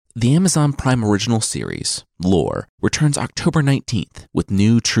The Amazon Prime original series, Lore, returns October 19th with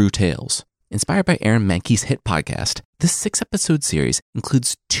new true tales. Inspired by Aaron Mahnke's hit podcast, this 6-episode series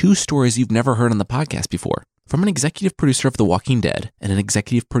includes 2 stories you've never heard on the podcast before. From an executive producer of The Walking Dead and an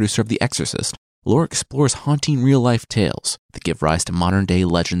executive producer of The Exorcist, Lore explores haunting real-life tales that give rise to modern-day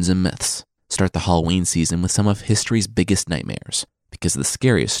legends and myths. Start the Halloween season with some of history's biggest nightmares, because the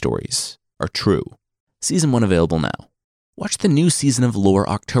scariest stories are true. Season 1 available now. Watch the new season of Lore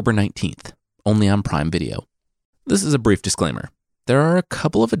October 19th, only on Prime Video. This is a brief disclaimer. There are a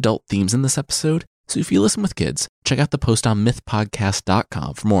couple of adult themes in this episode, so if you listen with kids, check out the post on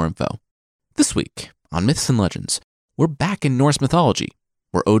mythpodcast.com for more info. This week, on Myths and Legends, we're back in Norse mythology,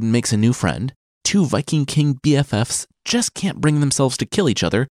 where Odin makes a new friend, 2 Viking King BFFs just can't bring themselves to kill each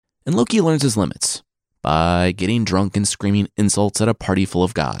other, and Loki learns his limits by getting drunk and screaming insults at a party full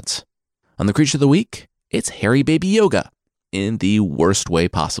of gods. On the Creature of the Week, it's Hairy Baby Yoga, in the worst way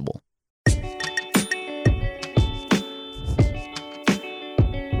possible.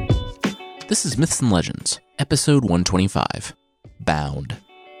 This is Myths and Legends, episode 125, Bound.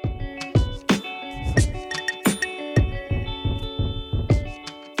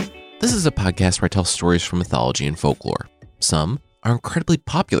 This is a podcast where I tell stories from mythology and folklore. Some are incredibly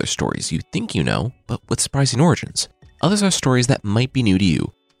popular stories you think you know, but with surprising origins. Others are stories that might be new to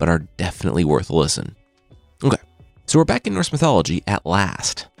you, but are definitely worth a listen. Okay. So we're back in Norse mythology at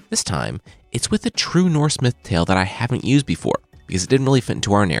last. This time, it's with a true Norse myth tale that I haven't used before, because it didn't really fit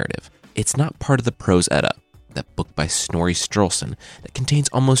into our narrative. It's not part of the Prose Edda, that book by Snorri Sturluson that contains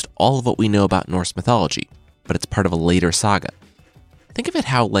almost all of what we know about Norse mythology, but it's part of a later saga. Think of it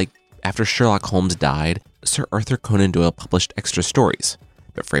how, after Sherlock Holmes died, Sir Arthur Conan Doyle published extra stories,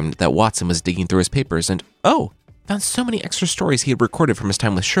 but framed it that Watson was digging through his papers and, found so many extra stories he had recorded from his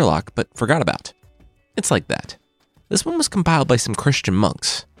time with Sherlock, but forgot about. It's like that. This one was compiled by some Christian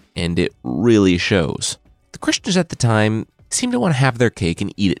monks, and it really shows. The Christians at the time seemed to want to have their cake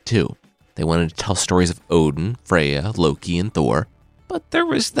and eat it too. They wanted to tell stories of Odin, Freya, Loki, and Thor, but there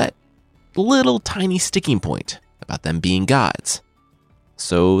was that little tiny sticking point about them being gods.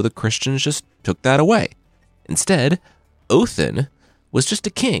 So the Christians just took that away. Instead, Othin was just a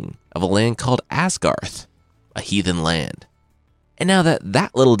king of a land called Asgarth, a heathen land. And now that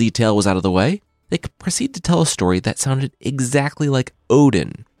that little detail was out of the way, they could proceed to tell a story that sounded exactly like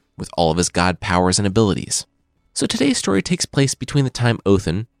Odin, with all of his god powers and abilities. So today's story takes place between the time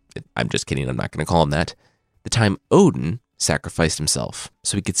Othin, I'm just kidding, I'm not going to call him that, the time Odin sacrificed himself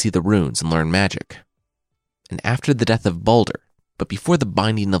so he could see the runes and learn magic, and after the death of Balder, but before the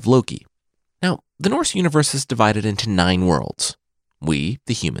binding of Loki. Now, the Norse universe is divided into 9 worlds. We,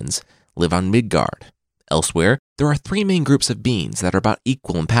 the humans, live on Midgard. Elsewhere, there are 3 main groups of beings that are about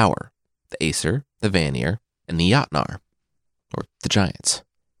equal in power: the Aesir, the Vanir, and the Jotnar, or the Giants.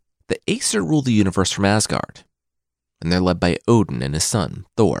 The Aesir rule the universe from Asgard, and they're led by Odin and his son,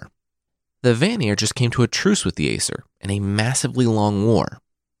 Thor. The Vanir just came to a truce with the Aesir in a massively long war,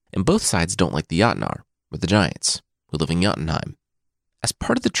 and both sides don't like the Jotnar, or the Giants, who live in Jotunheim. As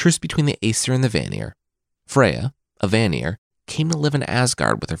part of the truce between the Aesir and the Vanir, Freya, a Vanir, came to live in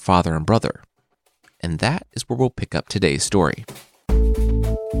Asgard with her father and brother. And that is where we'll pick up today's story.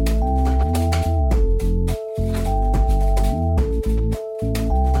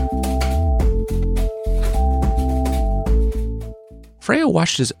 Freya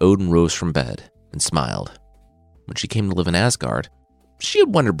watched as Odin rose from bed and smiled. When she came to live in Asgard, she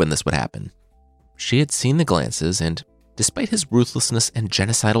had wondered when this would happen. She had seen the glances, and despite his ruthlessness and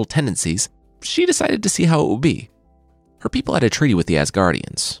genocidal tendencies, she decided to see how it would be. Her people had a treaty with the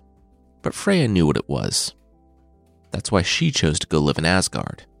Asgardians, but Freya knew what it was. That's why she chose to go live in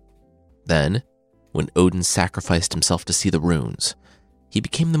Asgard. Then, when Odin sacrificed himself to see the runes, he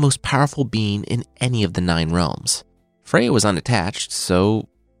became the most powerful being in any of the 9 realms. Freya was unattached, so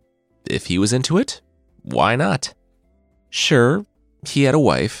if he was into it, why not? Sure, he had a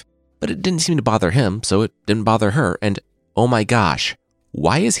wife, but it didn't seem to bother him, so it didn't bother her, and oh my gosh,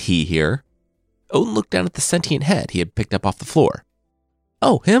 why is he here? Odin looked down at the sentient head he had picked up off the floor.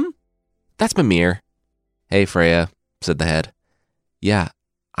 Oh, him? That's Mimir. Hey, Freya, said the head. Yeah,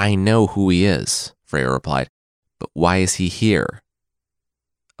 I know who he is, Freya replied, but why is he here?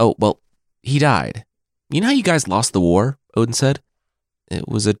 Oh, well, he died. You know how you guys lost the war? Odin said. It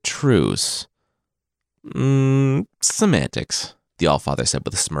was a truce. Semantics, the Allfather said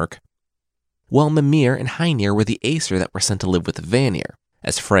with a smirk. Well, Mimir and Heinir were the Aesir that were sent to live with the Vanir,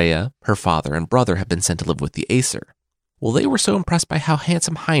 as Freya, her father, and brother had been sent to live with the Aesir. Well, they were so impressed by how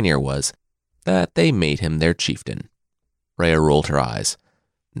handsome Heinir was that they made him their chieftain. Freya rolled her eyes.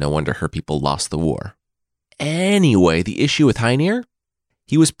 No wonder her people lost the war. Anyway, the issue with Heinir?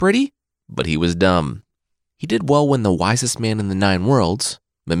 He was pretty, but he was dumb. He did well when the wisest man in the 9 worlds,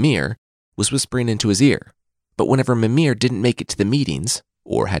 Mimir, was whispering into his ear. But whenever Mimir didn't make it to the meetings,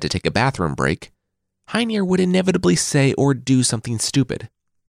 or had to take a bathroom break, Heinir would inevitably say or do something stupid.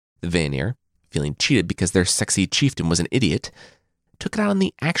 The Vanir, feeling cheated because their sexy chieftain was an idiot, took it out on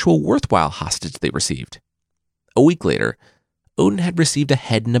the actual worthwhile hostage they received. A week later, Odin had received a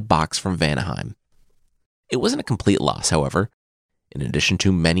head in a box from Vanaheim. It wasn't a complete loss, however. In addition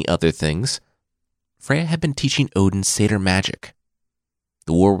to many other things, Freya had been teaching Odin satyr magic.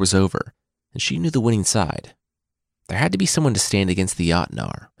 The war was over, and she knew the winning side. There had to be someone to stand against the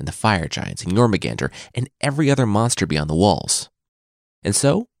Jotnar and the fire giants and Jormungandr and every other monster beyond the walls. And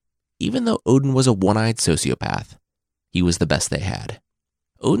so, even though Odin was a one-eyed sociopath, he was the best they had.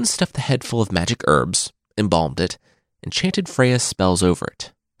 Odin stuffed the head full of magic herbs, embalmed it, and chanted Freya's spells over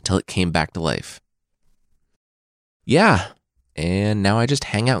it until it came back to life. Yeah, and now I just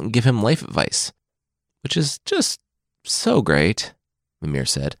hang out and give him life advice, which is just so great, Mimir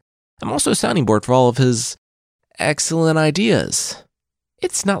said. I'm also a sounding board for all of his excellent ideas.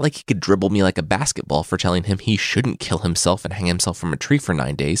 It's not like he could dribble me like a basketball for telling him he shouldn't kill himself and hang himself from a tree for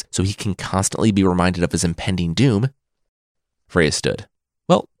 9 days so he can constantly be reminded of his impending doom. Freya stood.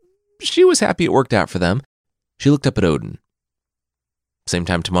 Well, she was happy it worked out for them. She looked up at Odin. Same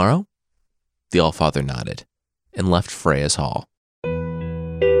time tomorrow? The Allfather nodded and left Freya's hall.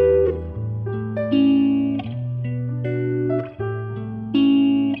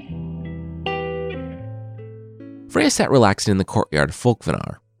 Freya sat relaxing in the courtyard of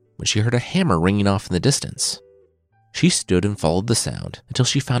Folkvanar when she heard a hammer ringing off in the distance. She stood and followed the sound until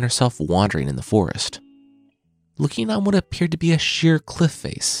she found herself wandering in the forest, looking on what appeared to be a sheer cliff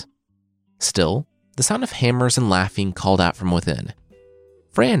face. Still, the sound of hammers and laughing called out from within.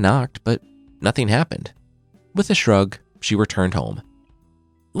 Freya knocked, but nothing happened. With a shrug, she returned home.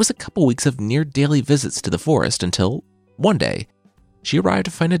 It was a couple weeks of near-daily visits to the forest until, one day, she arrived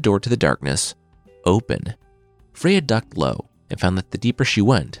to find a door to the darkness open. Freya ducked low and found that the deeper she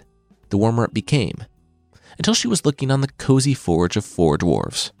went, the warmer it became, until she was looking on the cozy forge of 4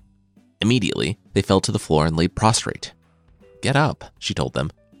 dwarves. Immediately, they fell to the floor and lay prostrate. Get up, she told them.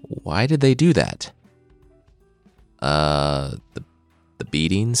 Why did they do that? The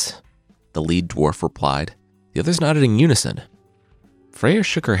beatings, the lead dwarf replied. The others nodded in unison. Freya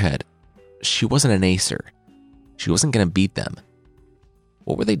shook her head. She wasn't an Aesir. She wasn't going to beat them.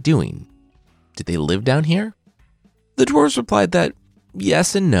 What were they doing? Did they live down here? The dwarves replied that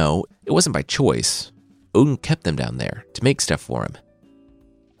yes and no. It wasn't by choice. Odin kept them down there to make stuff for him.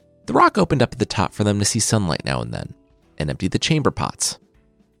 The rock opened up at the top for them to see sunlight now and then, and emptied the chamber pots.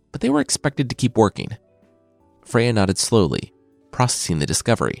 But they were expected to keep working. Freya nodded slowly, processing the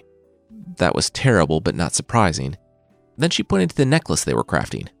discovery. That was terrible, but not surprising. Then she pointed to the necklace they were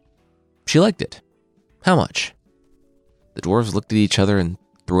crafting. She liked it. How much? The dwarves looked at each other and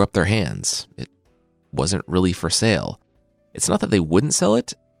threw up their hands. It wasn't really for sale. It's not that they wouldn't sell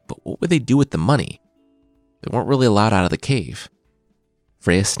it, but what would they do with the money? They weren't really allowed out of the cave.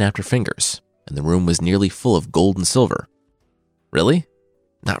 Freya snapped her fingers, and the room was nearly full of gold and silver. Really?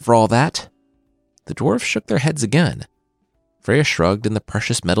 Not for all that? The dwarves shook their heads again. Freya shrugged and the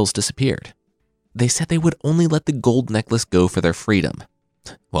precious metals disappeared. They said they would only let the gold necklace go for their freedom.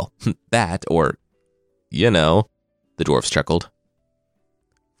 Well, that or, the dwarves chuckled.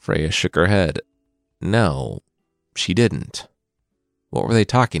 Freya shook her head. No, she didn't. What were they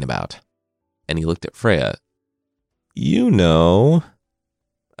talking about? And he looked at Freya.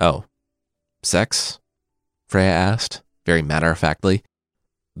 Oh, sex? Freya asked, very matter-of-factly.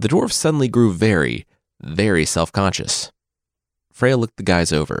 The dwarf suddenly grew very, very self-conscious. Freya looked the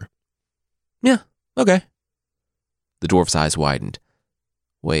guys over. Yeah, okay. The dwarf's eyes widened.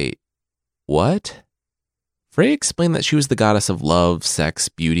 Wait, what? Freya explained that she was the goddess of love, sex,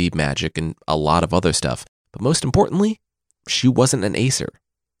 beauty, magic, and a lot of other stuff. But most importantly, she wasn't an Aesir.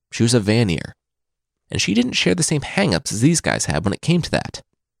 She was a Vanir. And she didn't share the same hang-ups as these guys had when it came to that.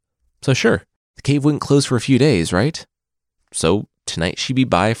 So sure, the cave wouldn't close for a few days, right? So tonight she'd be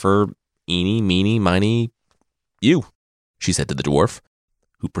by for eeny, meeny, miny, you, she said to the dwarf,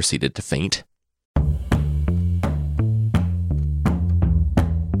 who proceeded to faint.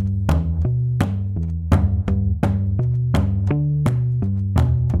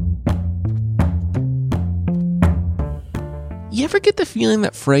 You ever get the feeling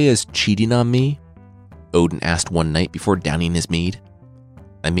that Freya is cheating on me? Odin asked one night before downing his mead.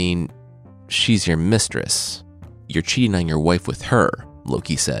 I mean, she's your mistress. You're cheating on your wife with her,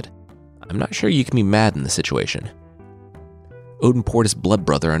 Loki said. I'm not sure you can be mad in the situation. Odin poured his blood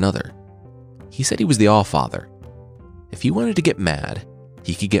brother another. He said he was the Allfather. If he wanted to get mad,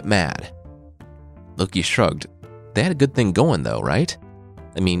 he could get mad. Loki shrugged. They had a good thing going though, right?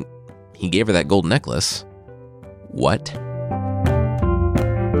 I mean, he gave her that gold necklace. What?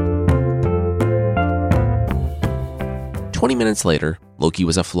 "20 minutes later, Loki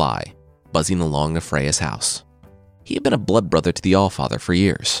was a fly, buzzing along to Freya's house. He had been a blood brother to the Allfather for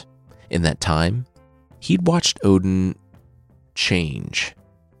years. In that time, he'd watched Odin change.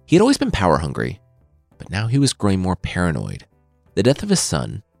 He had always been power hungry, but now he was growing more paranoid. The death of his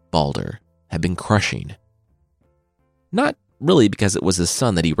son, Balder, had been crushing. Not really because it was his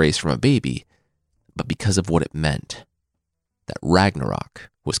son that he raised from a baby, but because of what it meant. That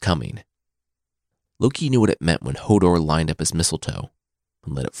Ragnarok was coming. Loki knew what it meant when Hodor lined up his mistletoe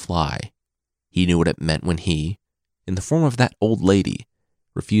and let it fly. He knew what it meant when he, in the form of that old lady,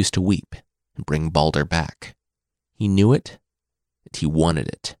 refused to weep and bring Balder back. He knew it, and he wanted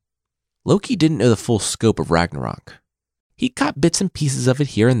it. Loki didn't know the full scope of Ragnarok. He caught bits and pieces of it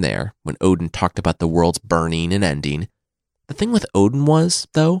here and there when Odin talked about the world's burning and ending. The thing with Odin was,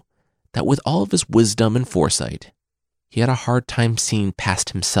 though, that with all of his wisdom and foresight, he had a hard time seeing past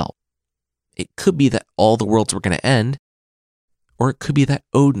himself. It could be that all the worlds were going to end, or it could be that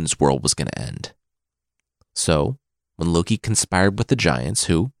Odin's world was going to end. So, when Loki conspired with the giants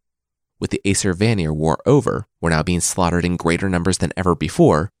who, with the Aesir Vanir war over, were now being slaughtered in greater numbers than ever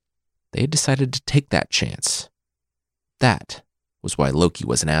before, they had decided to take that chance. That was why Loki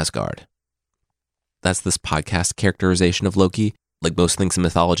was in Asgard. That's this podcast characterization of Loki. Like most things in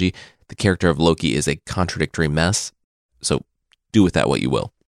mythology, the character of Loki is a contradictory mess, so do with that what you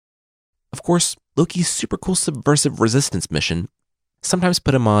will. Of course, Loki's super cool subversive resistance mission sometimes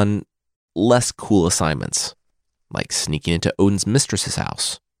put him on less cool assignments, like sneaking into Odin's mistress's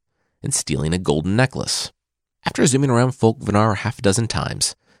house and stealing a golden necklace. After zooming around Folkvanar half a dozen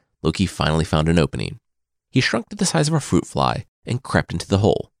times, Loki finally found an opening. He shrunk to the size of a fruit fly and crept into the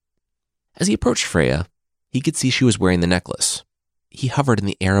hole. As he approached Freya, he could see she was wearing the necklace. He hovered in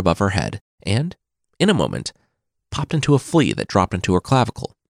the air above her head and, in a moment, popped into a flea that dropped into her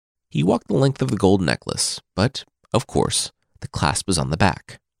clavicle. He walked the length of the gold necklace, but, of course, the clasp was on the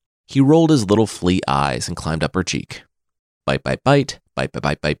back. He rolled his little flea eyes and climbed up her cheek. "Bite, bite, bite, bite, bite,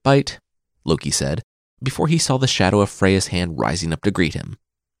 bite, bite, bite," Loki said, before he saw the shadow of Freya's hand rising up to greet him.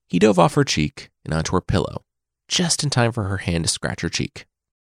 He dove off her cheek and onto her pillow, just in time for her hand to scratch her cheek.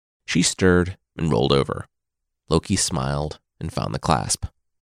 She stirred and rolled over. Loki smiled and found the clasp.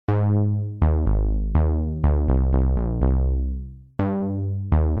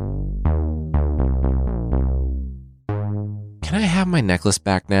 "Can I have my necklace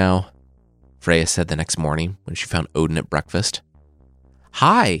back now?" Freya said the next morning when she found Odin at breakfast.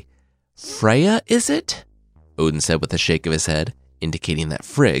 "Hi, Freya, is it?" Odin said with a shake of his head, indicating that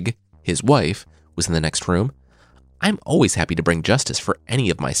Frigg, his wife, was in the next room. "I'm always happy to bring justice for any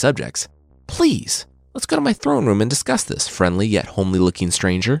of my subjects. Please, let's go to my throne room and discuss this, friendly yet homely-looking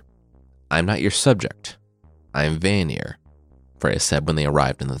stranger." "I'm not your subject. I'm Vanir," Freya said when they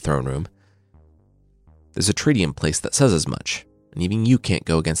arrived in the throne room. "There's a treaty in place that says as much, and even you can't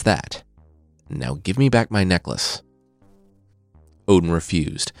go against that. Now give me back my necklace." Odin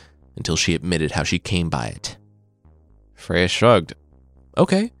refused, until she admitted how she came by it. Freya shrugged.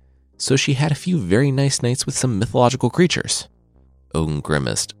 "Okay, so she had a few very nice nights with some mythological creatures." Odin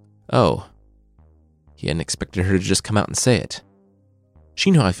grimaced. "Oh." He hadn't expected her to just come out and say it.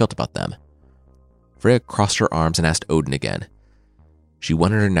 She knew how I felt about them. Freya crossed her arms and asked Odin again. She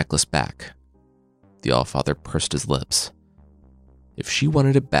wanted her necklace back. The Allfather pursed his lips. If she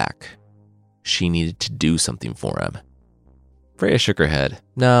wanted it back, she needed to do something for him. Freya shook her head.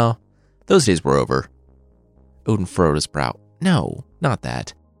 "No, those days were over." Odin furrowed his brow. "No, not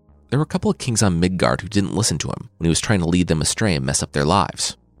that. There were a couple of kings on Midgard who didn't listen to him when he was trying to lead them astray and mess up their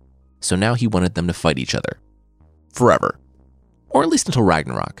lives. So now he wanted them to fight each other. Forever. Or at least until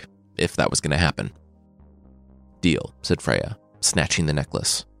Ragnarok, if that was going to happen." "Deal," said Freya, snatching the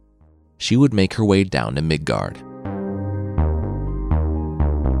necklace. She would make her way down to Midgard.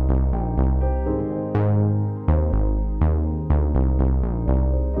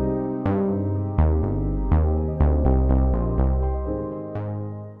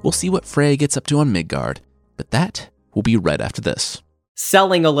 We'll see what Freya gets up to on Midgard, but that will be right after this.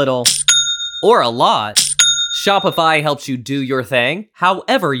 Selling a little or a lot, Shopify helps you do your thing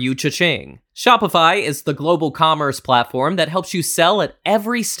however you cha-ching. Shopify is the global commerce platform that helps you sell at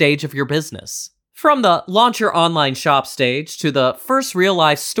every stage of your business. From the launch your online shop stage to the first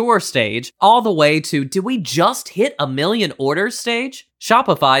real-life store stage, all the way to did we just hit 1 million orders stage?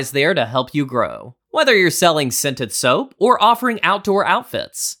 Shopify's there to help you grow. Whether you're selling scented soap or offering outdoor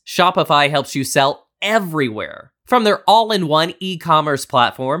outfits, Shopify helps you sell everywhere. From their all-in-one e-commerce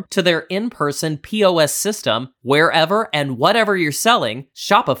platform to their in-person POS system, wherever and whatever you're selling,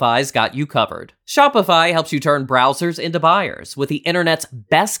 Shopify's got you covered. Shopify helps you turn browsers into buyers with the internet's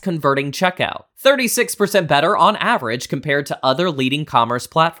best converting checkout, 36% better on average compared to other leading commerce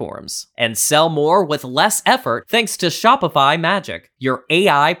platforms. And sell more with less effort thanks to Shopify Magic, your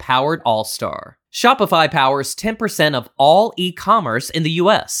AI-powered all-star. Shopify powers 10% of all e-commerce in the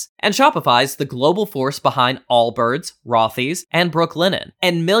US, and Shopify's the global force behind Allbirds, Rothy's, and Brooklinen,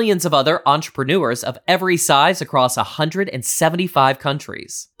 and millions of other entrepreneurs of every size across 175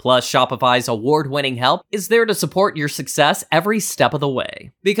 countries. Plus, Shopify's award-winning help is there to support your success every step of the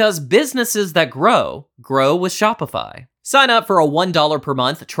way. Because businesses that grow with Shopify. Sign up for a $1 per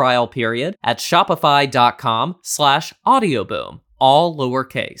month trial period at shopify.com/audioboom, all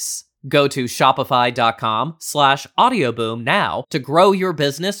lowercase. Go to shopify.com/audioboom now to grow your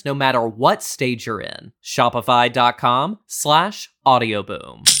business no matter what stage you're in.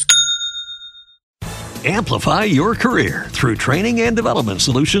 Shopify.com/audioboom. Amplify your career through training and development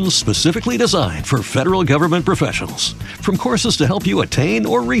solutions specifically designed for federal government professionals. From courses to help you attain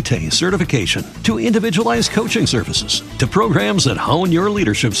or retain certification, to individualized coaching services, to programs that hone your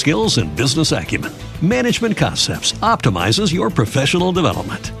leadership skills and business acumen, Management Concepts optimizes your professional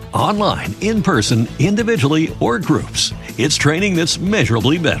development. Online, in person, individually, or groups, it's training that's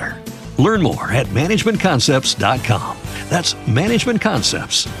measurably better. Learn more at managementconcepts.com. That's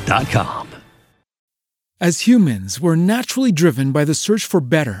managementconcepts.com. As humans, we're naturally driven by the search for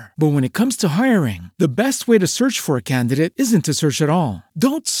better. But when it comes to hiring, the best way to search for a candidate isn't to search at all.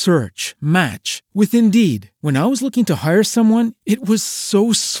 Don't search, match with Indeed. When I was looking to hire someone, it was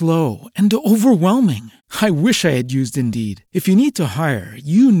so slow and overwhelming. I wish I had used Indeed. If you need to hire,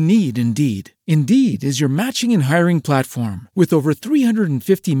 you need Indeed. Indeed is your matching and hiring platform with over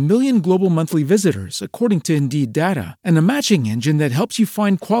 350 million global monthly visitors, according to Indeed data, and a matching engine that helps you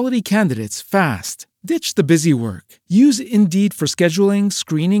find quality candidates fast. Ditch the busy work. Use Indeed for scheduling,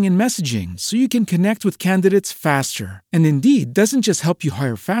 screening, and messaging so you can connect with candidates faster. And Indeed doesn't just help you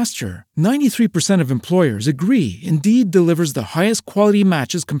hire faster. 93% of employers agree Indeed delivers the highest quality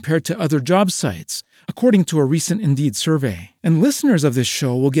matches compared to other job sites, according to a recent Indeed survey. And listeners of this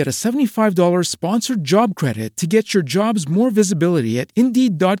show will get a $75 sponsored job credit to get your jobs more visibility at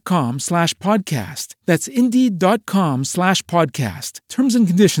Indeed.com/podcast. That's Indeed.com/podcast. Terms and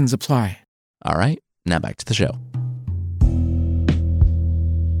conditions apply. All right, now back to the show.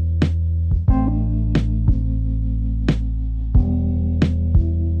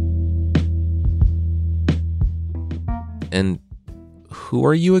 And who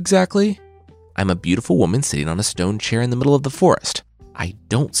are you exactly? I'm a beautiful woman sitting on a stone chair in the middle of the forest. I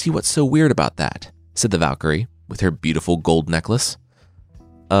don't see what's so weird about that, said the Valkyrie with her beautiful gold necklace.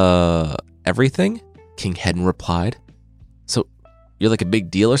 Everything? King Hedin replied. So, you're like a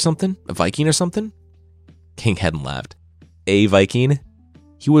big deal or something? A Viking or something? King Hedin laughed. A Viking?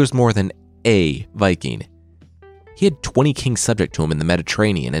 He was more than a Viking. He had 20 kings subject to him in the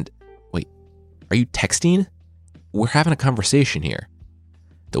Mediterranean and... Wait, are you texting? We're having a conversation here.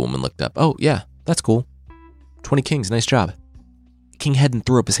 The woman looked up. Oh, yeah, that's cool. 20 kings, nice job. King Hedin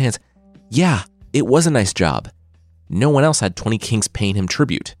threw up his hands. Yeah, it was a nice job. No one else had 20 kings paying him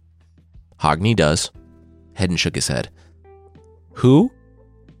tribute. Hogni does. Hedin shook his head. Who?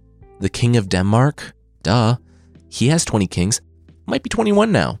 The King of Denmark? Duh. He has 20 kings. Might be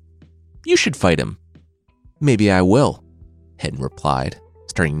 21 now. You should fight him. Maybe I will, Hedin replied,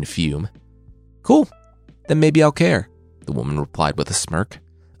 starting to fume. Cool. Then maybe I'll care, the woman replied with a smirk.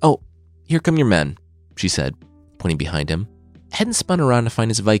 Oh, here come your men, she said, pointing behind him. Hedin spun around to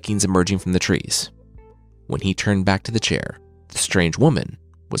find his Vikings emerging from the trees. When he turned back to the chair, the strange woman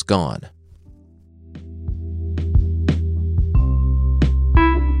was gone.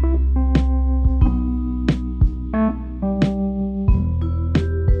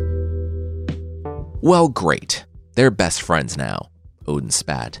 Well, great. They're best friends now, Odin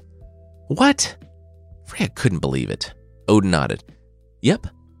spat. What? Freya couldn't believe it. Odin nodded. Yep.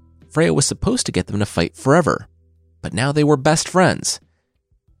 Freya was supposed to get them to fight forever, but now they were best friends.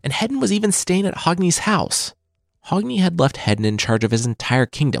 And Hedin was even staying at Hogni's house. Hogni had left Hedin in charge of his entire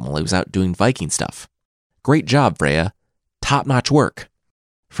kingdom while he was out doing Viking stuff. Great job, Freya. Top-notch work.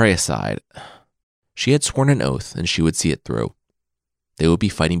 Freya sighed. She had sworn an oath and she would see it through. They would be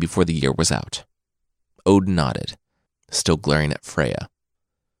fighting before the year was out. Odin nodded, still glaring at Freya.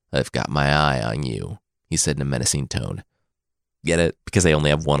 I've got my eye on you, he said in a menacing tone. Get it? Because they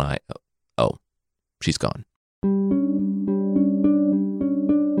only have one eye. Oh, she's gone.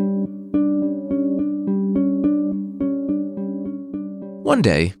 One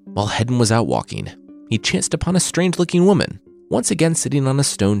day, while Hedin was out walking, he chanced upon a strange-looking woman, once again sitting on a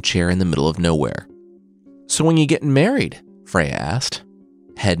stone chair in the middle of nowhere. "So when you getting married?" Freya asked.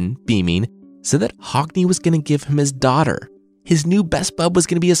 Hedin, beaming, said that Hogni was going to give him his daughter. His new best bud was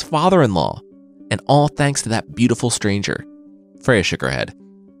going to be his father-in-law, and all thanks to that beautiful stranger. Freya shook her head.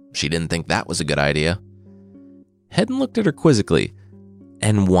 She didn't think that was a good idea. Hedin looked at her quizzically.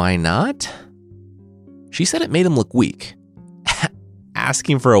 "And why not?" She said it made him look weak.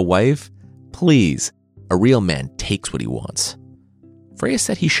 Asking for a wife? Please, a real man takes what he wants. Freya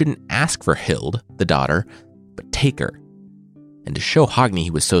said he shouldn't ask for Hild, the daughter, but take her. And to show Hogni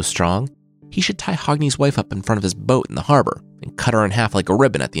he was so strong, he should tie Hogni's wife up in front of his boat in the harbor and cut her in half like a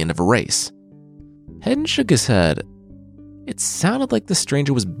ribbon at the end of a race. Hedin shook his head. It sounded like the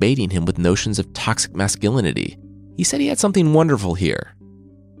stranger was baiting him with notions of toxic masculinity. He said he had something wonderful here.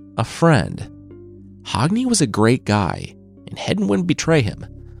 A friend. Hogni was a great guy, and Hedin wouldn't betray him.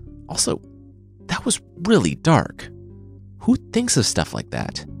 Also, that was really dark. Who thinks of stuff like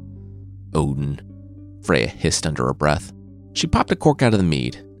that? Odin, Freya hissed under her breath. She popped a cork out of the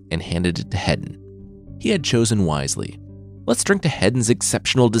mead and handed it to Hedin. He had chosen wisely. Let's drink to Hedin's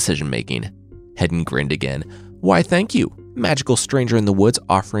exceptional decision-making. Hedin grinned again. Why, thank you, magical stranger in the woods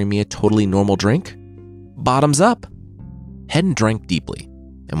offering me a totally normal drink. Bottoms up. Hedin drank deeply,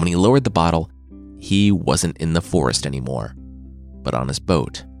 and when he lowered the bottle, he wasn't in the forest anymore, but on his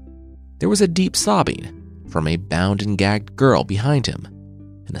boat. There was a deep sobbing from a bound and gagged girl behind him,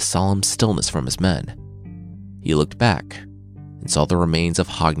 and a solemn stillness from his men. He looked back and saw the remains of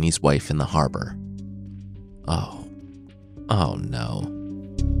Hogni's wife in the harbor. Oh no.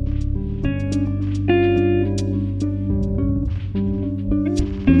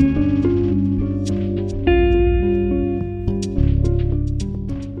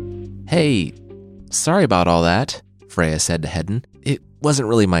 Hey, sorry about all that, Freya said to Hedin. It wasn't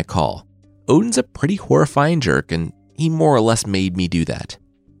really my call. Odin's a pretty horrifying jerk, and he more or less made me do that.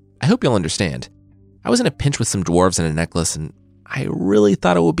 I hope you'll understand. I was in a pinch with some dwarves and a necklace, and I really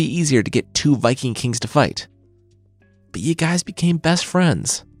thought it would be easier to get 2 Viking kings to fight. But you guys became best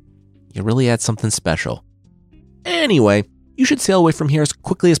friends. You really had something special. Anyway, you should sail away from here as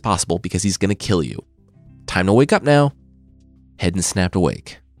quickly as possible because he's gonna kill you. Time to wake up now. Hedin snapped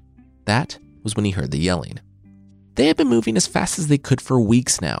awake. That was when he heard the yelling. They had been moving as fast as they could for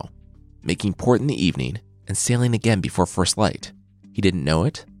weeks now, making port in the evening and sailing again before first light. He didn't know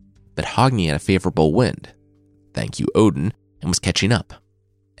it, but Hogni had a favorable wind, thank you Odin, and was catching up.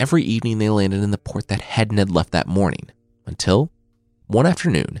 Every evening they landed in the port that Hedin had left that morning, until, one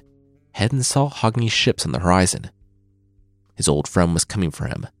afternoon, Hedin saw Hogni's ships on the horizon. His old friend was coming for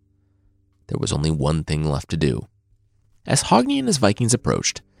him. There was only one thing left to do. As Hogni and his Vikings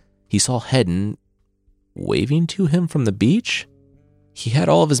approached, he saw Hedin waving to him from the beach. He had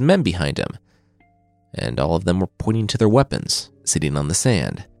all of his men behind him, and all of them were pointing to their weapons, sitting on the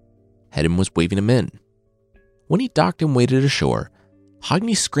sand. Hedin was waving him in. When he docked and waded ashore,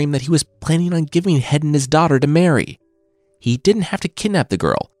 Hogni screamed that he was planning on giving Hedin his daughter to marry. He didn't have to kidnap the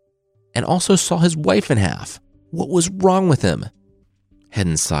girl, and also saw his wife in half. What was wrong with him?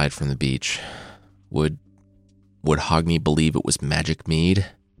 Hedin sighed from the beach. Would Hogni believe it was magic mead?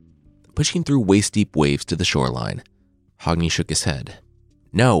 Pushing through waist-deep waves to the shoreline, Hogni shook his head.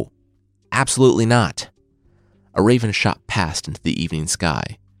 No, absolutely not. A raven shot past into the evening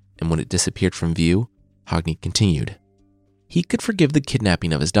sky, and when it disappeared from view, Hogni continued. He could forgive the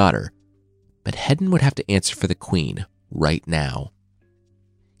kidnapping of his daughter, but Hedin would have to answer for the queen right now.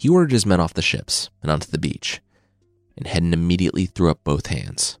 He ordered his men off the ships and onto the beach, and Hedin immediately threw up both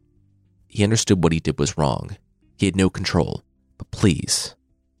hands. He understood what he did was wrong. He had no control, but please,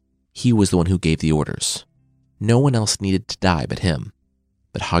 he was the one who gave the orders. No one else needed to die but him.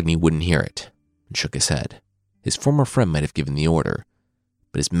 But Hogni wouldn't hear it and shook his head. His former friend might have given the order,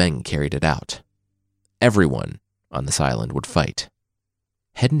 but his men carried it out. Everyone on this island would fight.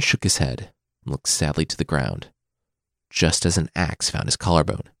 Hedin shook his head and looked sadly to the ground, just as an axe found his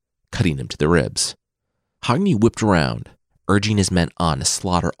collarbone, cutting him to the ribs. Hogni whipped around, urging his men on to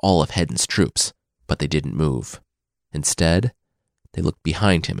slaughter all of Hedin's troops, but they didn't move. Instead, they looked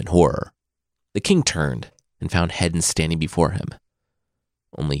behind him in horror. The king turned and found Hedin standing before him.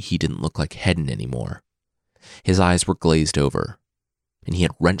 Only he didn't look like Hedin anymore. His eyes were glazed over, and he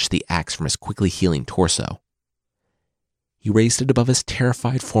had wrenched the axe from his quickly healing torso. He raised it above his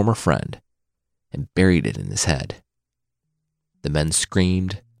terrified former friend and buried it in his head. The men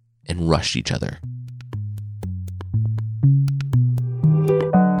screamed and rushed each other.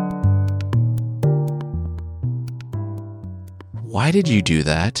 Why did you do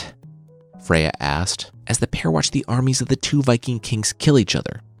that? Freya asked, as the pair watched the armies of the 2 Viking kings kill each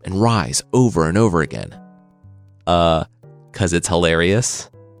other and rise over and over again. 'Cause it's hilarious,"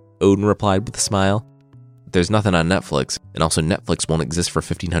 Odin replied with a smile. "There's nothing on Netflix, and also Netflix won't exist for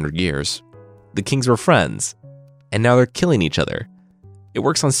 1,500 years. The kings were friends, and now they're killing each other. It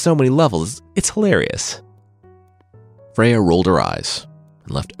works on so many levels, it's hilarious." Freya rolled her eyes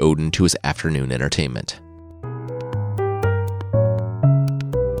and left Odin to his afternoon entertainment.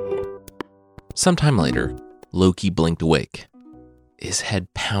 Sometime later, Loki blinked awake, his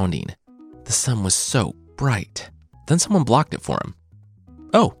head pounding. The sun was so bright. Then someone blocked it for him.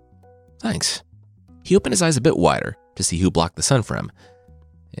 "Oh, thanks." He opened his eyes a bit wider to see who blocked the sun for him,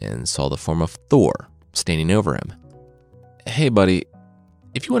 and saw the form of Thor standing over him. "Hey, buddy,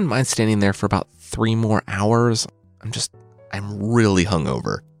 if you wouldn't mind standing there for about 3 more hours, I'm really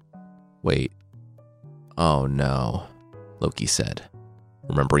hungover." "Wait. Oh no," Loki said,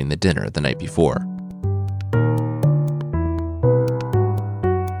 remembering the dinner the night before.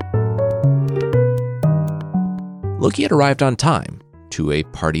 Loki had arrived on time to a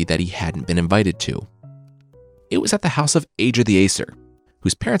party that he hadn't been invited to. It was at the house of Aegir the Aesir,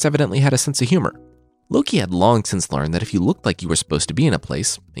 whose parents evidently had a sense of humor. Loki had long since learned that if you looked like you were supposed to be in a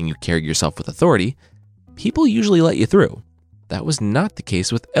place and you carried yourself with authority, people usually let you through. That was not the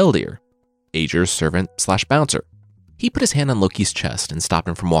case with Eldir, Aegir's servant/bouncer. He put his hand on Loki's chest and stopped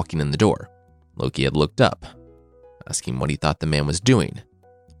him from walking in the door. Loki had looked up, asking what he thought the man was doing,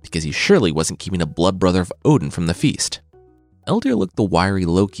 because he surely wasn't keeping a blood brother of Odin from the feast. Eldir looked the wiry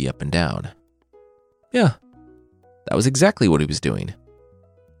Loki up and down. Yeah, that was exactly what he was doing.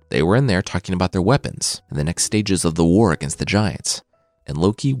 They were in there talking about their weapons and the next stages of the war against the giants, and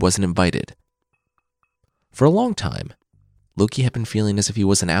Loki wasn't invited. For a long time, Loki had been feeling as if he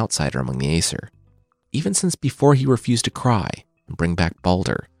was an outsider among the Aesir, even since before he refused to cry and bring back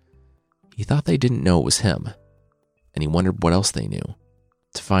Balder. He thought they didn't know it was him, and he wondered what else they knew.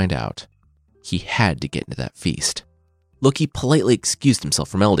 To find out, he had to get into that feast. Loki politely excused himself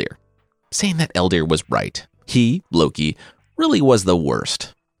from Eldir, saying that Eldir was right. He, Loki, really was the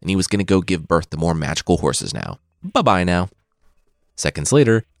worst, and he was going to go give birth to more magical horses now. Bye-bye now. Seconds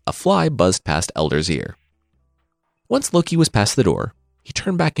later, a fly buzzed past Eldir's ear. Once Loki was past the door, he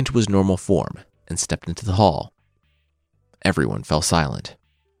turned back into his normal form and stepped into the hall. Everyone fell silent.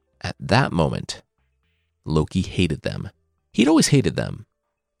 At that moment, Loki hated them. He'd always hated them,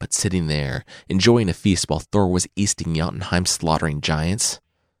 but sitting there, enjoying a feast while Thor was easting Jotunheim slaughtering giants,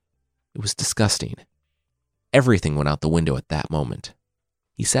 it was disgusting. Everything went out the window at that moment.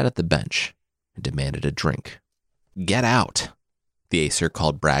 He sat at the bench and demanded a drink. "Get out," the Aesir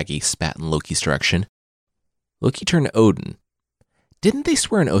called Bragi, spat in Loki's direction. Loki turned to Odin. Didn't they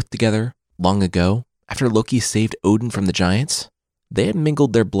swear an oath together long ago, after Loki saved Odin from the giants? They had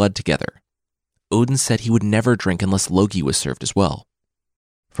mingled their blood together. Odin said he would never drink unless Loki was served as well.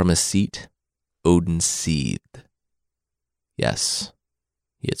 From his seat, Odin seethed. Yes,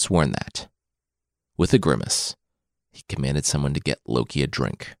 he had sworn that. With a grimace, he commanded someone to get Loki a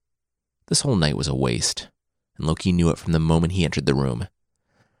drink. This whole night was a waste, and Loki knew it from the moment he entered the room.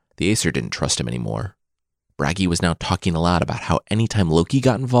 The Aesir didn't trust him anymore. Bragi was now talking aloud about how anytime Loki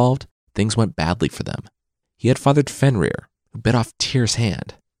got involved, things went badly for them. He had fathered Fenrir, who bit off Tyr's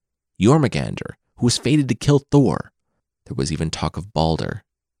hand, Jormungandr, who was fated to kill Thor. There was even talk of Balder.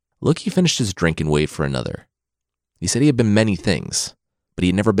 Loki finished his drink and waited for another. He said he had been many things, but he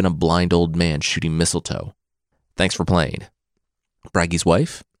had never been a blind old man shooting mistletoe. Thanks for playing. Bragi's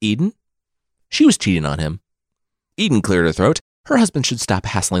wife, Eden? She was cheating on him. Eden cleared her throat. Her husband should stop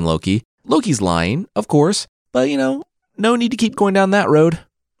hassling Loki. Loki's lying, of course, but no need to keep going down that road.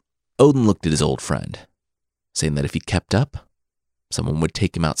 Odin looked at his old friend, saying that if he kept up, someone would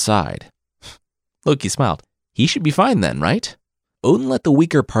take him outside. Loki smiled. He should be fine then, right? Odin let the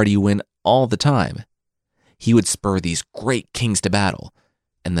weaker party win all the time. He would spur these great kings to battle,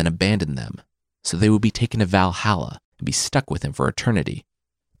 and then abandon them, so they would be taken to Valhalla and be stuck with him for eternity.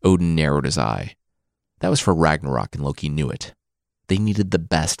 Odin narrowed his eye. That was for Ragnarok, and Loki knew it. They needed the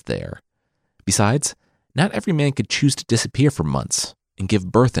best there. Besides, not every man could choose to disappear for months and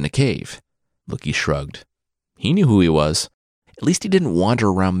give birth in a cave. Loki shrugged. He knew who he was. At least he didn't wander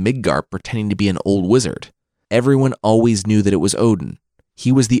around Midgard pretending to be an old wizard. Everyone always knew that it was Odin.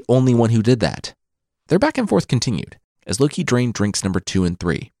 He was the only one who did that. Their back and forth continued, as Loki drained drinks number 2 and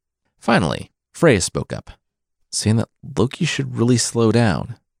 3. Finally, Freya spoke up, saying that Loki should really slow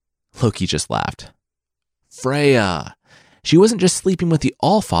down. Loki just laughed. Freya! She wasn't just sleeping with the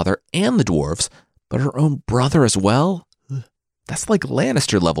Allfather and the dwarves, but her own brother as well? That's like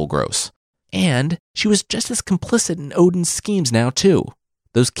Lannister-level gross. And she was just as complicit in Odin's schemes now, too.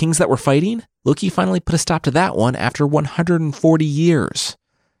 Those kings that were fighting, Loki finally put a stop to that one after 140 years.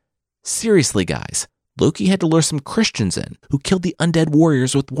 Seriously, guys, Loki had to lure some Christians in who killed the undead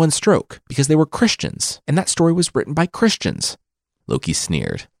warriors with one stroke because they were Christians, and that story was written by Christians. Loki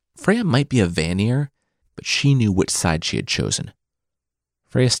sneered. Freya might be a Vanir, but she knew which side she had chosen.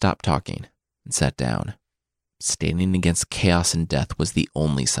 Freya stopped talking and sat down. Standing against chaos and death was the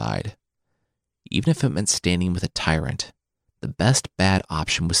only side. Even if it meant standing with a tyrant, the best bad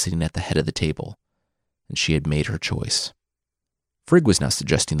option was sitting at the head of the table, and she had made her choice. Frigg was now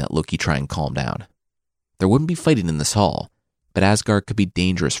suggesting that Loki try and calm down. There wouldn't be fighting in this hall, but Asgard could be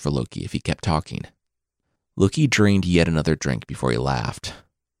dangerous for Loki if he kept talking. Loki drained yet another drink before he laughed.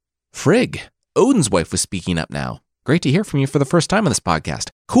 Frigg, Odin's wife, was speaking up now. Great to hear from you for the first time on this podcast.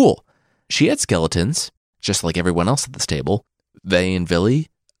 Cool. She had skeletons, just like everyone else at this table. Ve and Vili,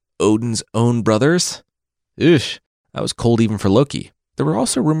 Odin's own brothers. That was cold even for Loki. There were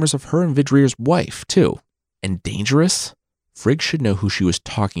also rumors of her and Vidrir's wife, too. And dangerous? Frigg should know who she was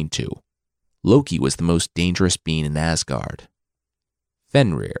talking to. Loki was the most dangerous being in Asgard.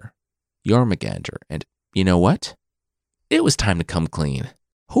 Fenrir, Jormungandr, and you know what? It was time to come clean.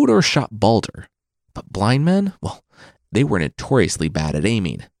 Hodor shot Balder, but blind men, well, they were notoriously bad at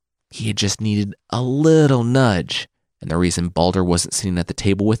aiming. He had just needed a little nudge, and the reason Balder wasn't sitting at the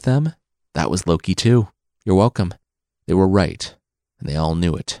table with them, that was Loki too. You're welcome. They were right, and they all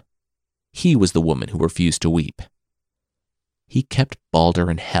knew it. He was the woman who refused to weep. He kept Balder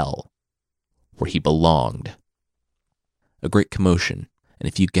in hell, where he belonged. A great commotion and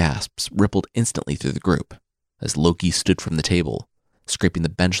a few gasps rippled instantly through the group as Loki stood from the table, scraping the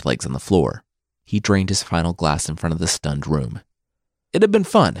bench legs on the floor. He drained his final glass in front of the stunned room. It had been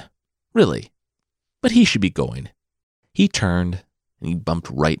fun, really, but he should be going. He turned and he bumped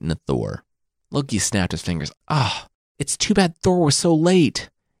right into Thor. Loki snapped his fingers. It's too bad Thor was so late.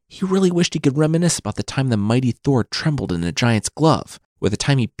 He really wished he could reminisce about the time the mighty Thor trembled in a giant's glove, or the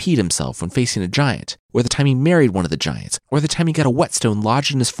time he peed himself when facing a giant, or the time he married one of the giants, or the time he got a whetstone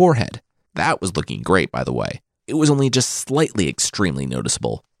lodged in his forehead. That was looking great, by the way. It was only just slightly extremely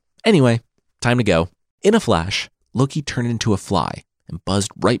noticeable. Anyway, time to go. In a flash, Loki turned into a fly and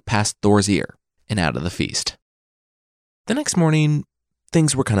buzzed right past Thor's ear and out of the feast. The next morning,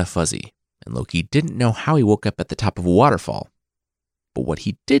 things were kind of fuzzy, and Loki didn't know how he woke up at the top of a waterfall. But what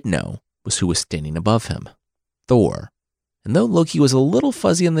he did know was who was standing above him, Thor. And though Loki was a little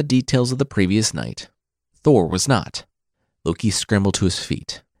fuzzy on the details of the previous night, Thor was not. Loki scrambled to his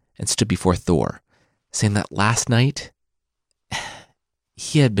feet and stood before Thor, saying that last night,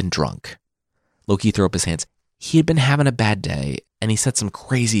 he had been drunk. Loki threw up his hands. He had been having a bad day, and he said some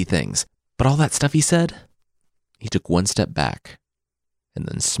crazy things. But all that stuff he said, he took one step back and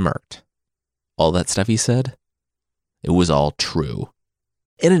then smirked. All that stuff he said, it was all true.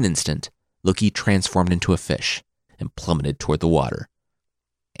 In an instant, Loki transformed into a fish and plummeted toward the water.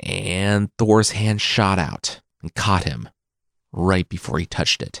 And Thor's hand shot out and caught him right before he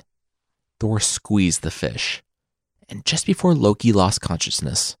touched it. Thor squeezed the fish, and just before Loki lost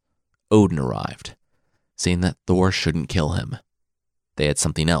consciousness, Odin arrived, saying that Thor shouldn't kill him. They had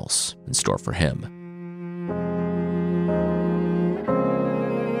something else in store for him.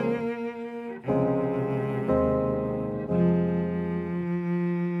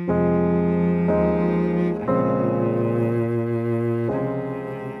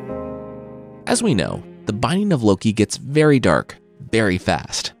 As we know, the binding of Loki gets very dark, very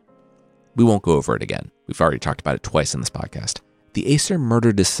fast. We won't go over it again. We've already talked about it twice in this podcast. The Aesir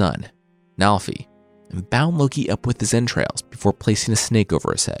murdered his son, Nalfi, and bound Loki up with his entrails before placing a snake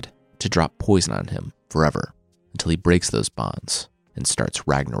over his head to drop poison on him forever until he breaks those bonds and starts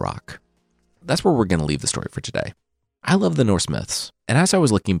Ragnarok. That's where we're going to leave the story for today. I love the Norse myths, and as I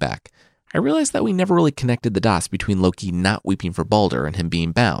was looking back, I realized that we never really connected the dots between Loki not weeping for Balder and him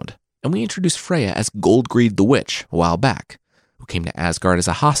being bound. And we introduced Freya as Goldgreed the Witch a while back, who came to Asgard as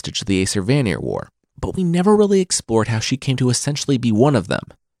a hostage to the Aesir-Vanir War. But we never really explored how she came to essentially be one of them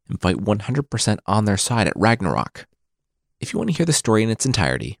and fight 100% on their side at Ragnarok. If you want to hear the story in its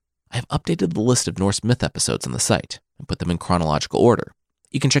entirety, I have updated the list of Norse myth episodes on the site and put them in chronological order.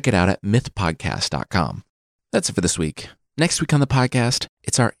 You can check it out at mythpodcast.com. That's it for this week. Next week on the podcast,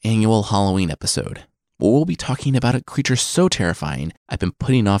 it's our annual Halloween episode. We'll be talking about a creature so terrifying, I've been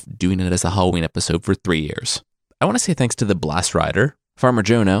putting off doing it as a Halloween episode for 3 years. I want to say thanks to the Blast Rider, Farmer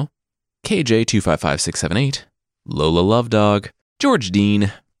Jono, KJ255678, Lola Love Dog, George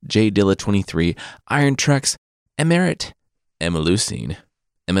Dean, J Dilla23, Iron Trex, Emerit, Emma Lucine,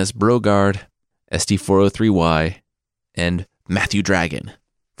 MS Brogard, SD403Y, and Matthew Dragon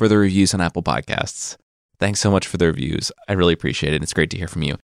for the reviews on Apple Podcasts. Thanks so much for the reviews. I really appreciate it. It's great to hear from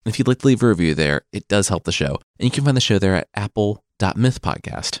you. And if you'd like to leave a review there, it does help the show. And you can find the show there at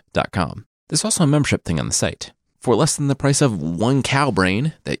apple.mythpodcast.com. There's also a membership thing on the site. For less than the price of one cow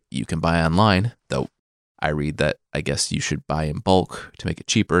brain that you can buy online, though I read that I guess you should buy in bulk to make it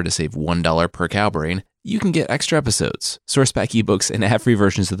cheaper to save $1 per cow brain, you can get extra episodes, source pack ebooks, and ad-free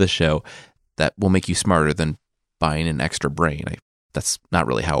versions of the show that will make you smarter than buying an extra brain. That's not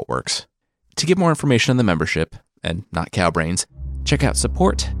really how it works. To get more information on the membership, and not cow brains, check out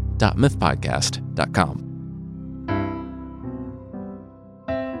support.mythpodcast.com.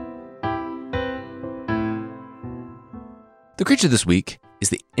 The creature this week is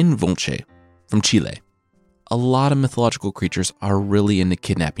the Involche from Chile. A lot of mythological creatures are really into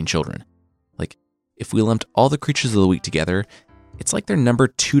kidnapping children. Like, if we lumped all the creatures of the week together, it's like their number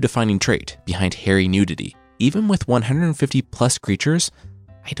 2 defining trait behind hairy nudity. Even with 150 plus creatures,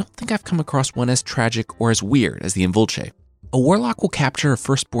 I don't think I've come across one as tragic or as weird as the Involche. A warlock will capture a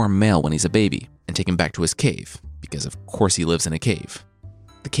firstborn male when he's a baby and take him back to his cave, because of course he lives in a cave.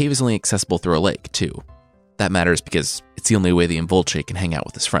 The cave is only accessible through a lake, too. That matters because it's the only way the Involche can hang out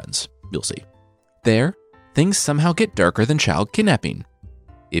with his friends. You'll see. There, things somehow get darker than child kidnapping.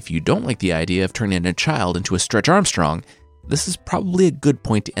 If you don't like the idea of turning a child into a Stretch Armstrong, this is probably a good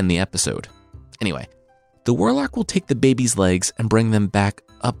point to end the episode. Anyway, the warlock will take the baby's legs and bring them back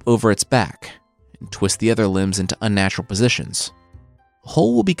up over its back, and twist the other limbs into unnatural positions. A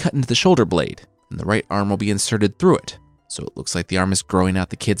hole will be cut into the shoulder blade, and the right arm will be inserted through it, so it looks like the arm is growing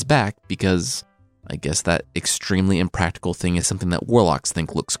out the kid's back because I guess that extremely impractical thing is something that warlocks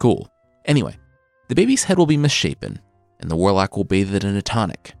think looks cool. Anyway, the baby's head will be misshapen, and the warlock will bathe it in a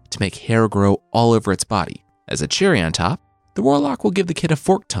tonic to make hair grow all over its body. As a cherry on top, the warlock will give the kid a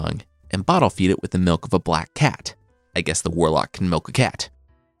forked tongue and bottle feed it with the milk of a black cat. I guess the warlock can milk a cat.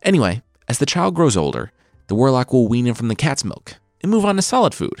 Anyway, as the child grows older, the warlock will wean him from the cat's milk and move on to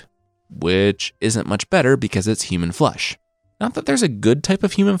solid food, which isn't much better because it's human flesh. Not that there's a good type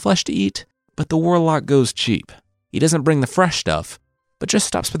of human flesh to eat, but the warlock goes cheap. He doesn't bring the fresh stuff, but just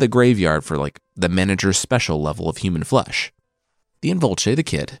stops by the graveyard for the manager's special level of human flesh. The Involche, the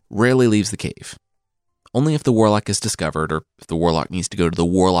kid, rarely leaves the cave. Only if the warlock is discovered or if the warlock needs to go to the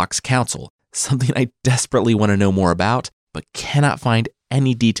Warlock's Council, something I desperately want to know more about, but cannot find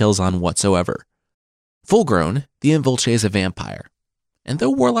any details on whatsoever. Full grown, the Involche is a vampire. And though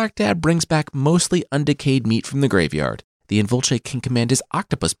Warlock Dad brings back mostly undecayed meat from the graveyard, the Involche can command his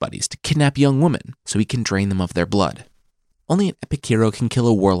octopus buddies to kidnap young women so he can drain them of their blood. Only an epic hero can kill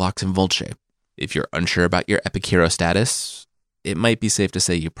a warlock's Involche. If you're unsure about your epic hero status, it might be safe to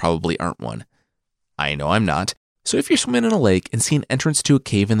say you probably aren't one. I know I'm not. So if you're swimming in a lake and see an entrance to a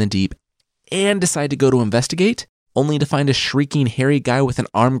cave in the deep and decide to go to investigate, only to find a shrieking hairy guy with an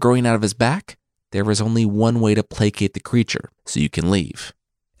arm growing out of his back, there is only one way to placate the creature so you can leave.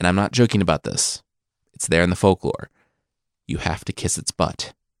 And I'm not joking about this. It's there in the folklore. You have to kiss its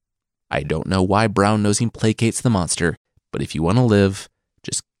butt. I don't know why brown nosing placates the monster, but if you want to live,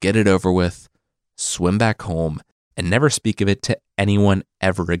 just get it over with, swim back home, and never speak of it to anyone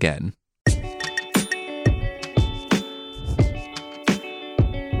ever again.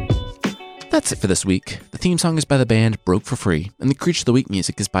 That's it for this week. The theme song is by the band Broke for Free, and the Creature of the Week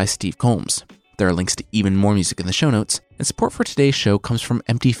music is by Steve Combs. There are links to even more music in the show notes, and support for today's show comes from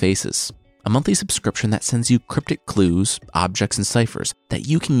Empty Faces, a monthly subscription that sends you cryptic clues, objects, and ciphers that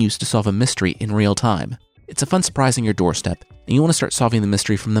you can use to solve a mystery in real time. It's a fun surprise on your doorstep, and you want to start solving the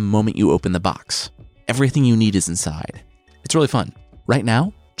mystery from the moment you open the box. Everything you need is inside. It's really fun. Right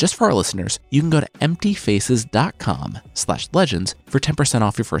now, just for our listeners, you can go to emptyfaces.com/legends for 10%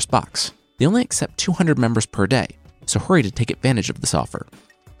 off your first box. They only accept 200 members per day, so hurry to take advantage of this offer.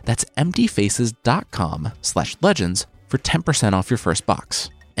 That's emptyfaces.com/legends for 10% off your first box.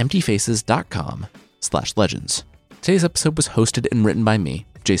 emptyfaces.com/legends. Today's episode was hosted and written by me,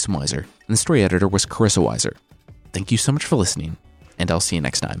 Jason Weiser, and the story editor was Carissa Weiser. Thank you so much for listening, and I'll see you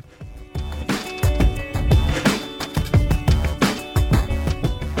next time.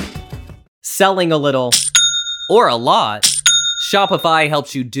 Selling a little or a lot, Shopify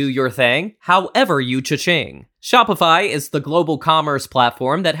helps you do your thing, however you cha-ching. Shopify is the global commerce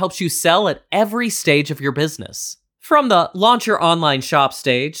platform that helps you sell at every stage of your business. From the launch your online shop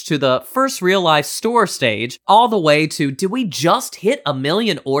stage to the first real life store stage, all the way to did we just hit 1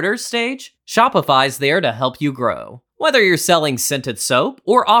 million orders stage? Shopify's there to help you grow. Whether you're selling scented soap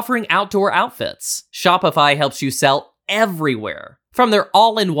or offering outdoor outfits, Shopify helps you sell everywhere. From their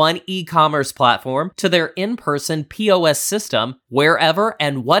all-in-one e-commerce platform to their in-person POS system, wherever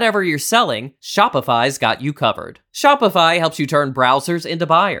and whatever you're selling, Shopify's got you covered. Shopify helps you turn browsers into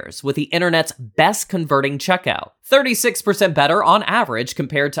buyers with the internet's best converting checkout, 36% better on average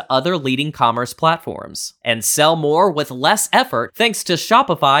compared to other leading commerce platforms. And sell more with less effort thanks to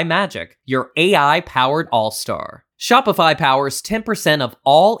Shopify Magic, your AI-powered all-star. Shopify powers 10% of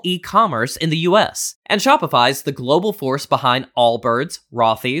all e-commerce in the US, and Shopify's the global force behind Allbirds,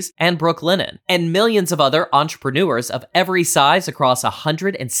 Rothy's, and Brooklinen, and millions of other entrepreneurs of every size across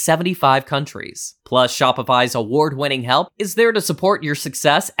 175 countries. Plus, Shopify's award-winning help is there to support your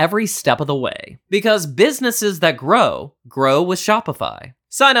success every step of the way. Because businesses that grow, grow with Shopify.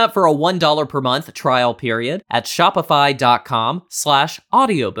 Sign up for a $1 per month trial period at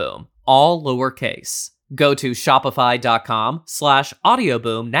shopify.com/audioboom, all lowercase. Go to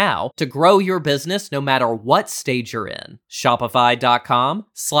shopify.com/audioboom now to grow your business no matter what stage you're in.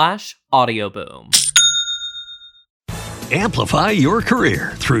 Shopify.com/audioboom. Amplify your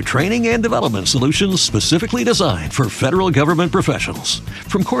career through training and development solutions specifically designed for federal government professionals.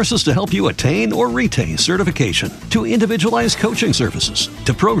 From courses to help you attain or retain certification, to individualized coaching services,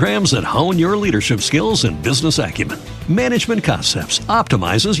 to programs that hone your leadership skills and business acumen, Management Concepts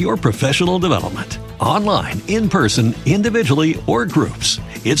optimizes your professional development. Online, in person, individually, or groups,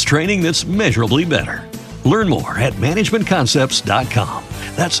 it's training that's measurably better. Learn more at managementconcepts.com.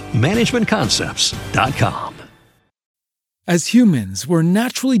 That's managementconcepts.com. As humans, we're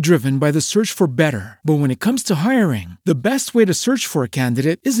naturally driven by the search for better. But when it comes to hiring, the best way to search for a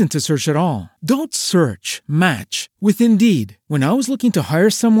candidate isn't to search at all. Don't search, match with Indeed. When I was looking to hire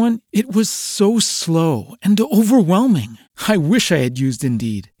someone, it was so slow and overwhelming. I wish I had used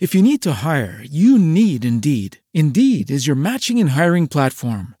Indeed. If you need to hire, you need Indeed. Indeed is your matching and hiring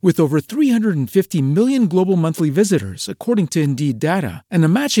platform with over 350 million global monthly visitors, according to Indeed data, and a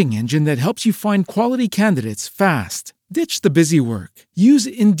matching engine that helps you find quality candidates fast. Ditch the busy work. Use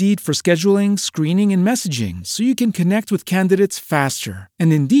Indeed for scheduling, screening, and messaging so you can connect with candidates faster.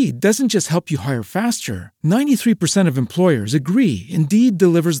 And Indeed doesn't just help you hire faster. 93% of employers agree Indeed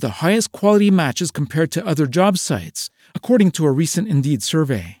delivers the highest quality matches compared to other job sites, according to a recent Indeed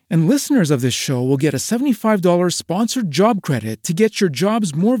survey. And listeners of this show will get a $75 sponsored job credit to get your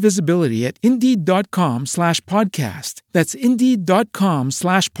jobs more visibility at Indeed.com/podcast. That's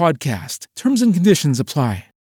Indeed.com/podcast. Terms and conditions apply.